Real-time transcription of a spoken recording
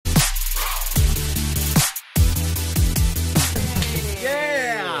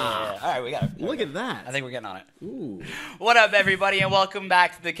right, we got it. Look at that. I think we're getting on it. Ooh. What up, everybody, and welcome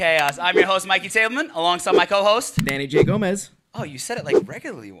back to The Chaos. I'm your host, Mikey Tableman, alongside my co-host, Danny J. Gomez. Oh, you said it like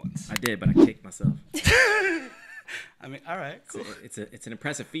regularly once. I did, but I kicked myself. I mean, all right, cool. It's an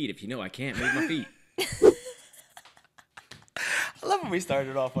impressive feat if you know I can't move my feet. I love when we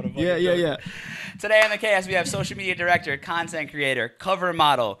started off on a funny Yeah. joke. Today on The Chaos, we have social media director, content creator, cover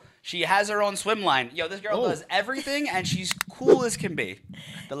model. She has her own swim line. Yo, this girl does everything, and she's cool as can be.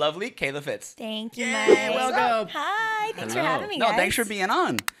 The lovely Kayla Fitz. Thank you, Yay, Mike. welcome. Hi, thanks for Hello. having me, No, guys. thanks for being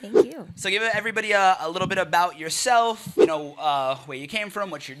on. Thank you. So give everybody a little bit about yourself, you know, where you came from,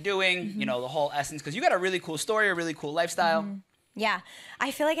 what you're doing, you know, the whole essence, because you got a really cool story, a really cool lifestyle. Yeah,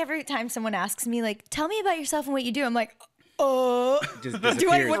 I feel like every time someone asks me, like, tell me about yourself and what you do, I'm like, Just do I,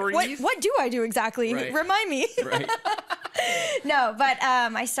 disappeared. what do I do exactly? Right. Remind me. Right. No, but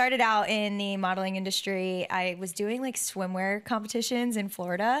I started out in the modeling industry. I was doing like swimwear competitions in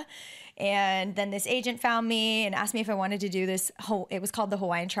Florida. And then this agent found me and asked me if I wanted to do this it was called the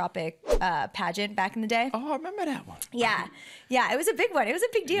Hawaiian Tropic pageant back in the day. Oh, I remember that one. Yeah, it was a big one. It was a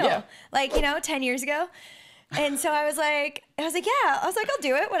big deal. Yeah. Like, 10 years ago. And so I was like, I'll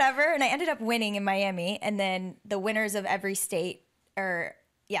do it, whatever. And I ended up winning in Miami. And then the winners of every state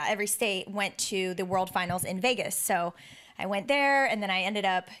went to the World Finals in Vegas. So I went there, and then I ended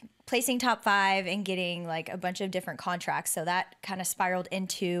up placing top 5 and getting like a bunch of different contracts. So that kind of spiraled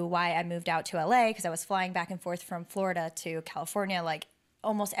into why I moved out to LA, because I was flying back and forth from Florida to California like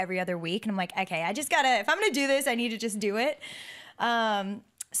almost every other week. And I'm like, okay, if I'm going to do this, I need to just do it.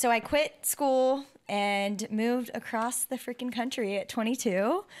 So I quit school and moved across the freaking country at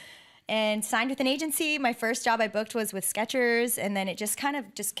 22 and signed with an agency. My first job I booked was with Skechers, and then it just kind of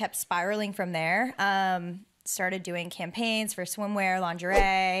kept spiraling from there. Started doing campaigns for swimwear,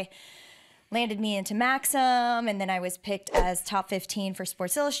 lingerie, landed me into Maxim, and then I was picked as top 15 for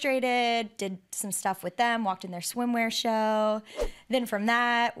Sports Illustrated, did some stuff with them, walked in their swimwear show. Then from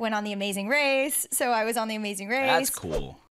that, went on The Amazing Race. So I was on The Amazing Race. That's cool.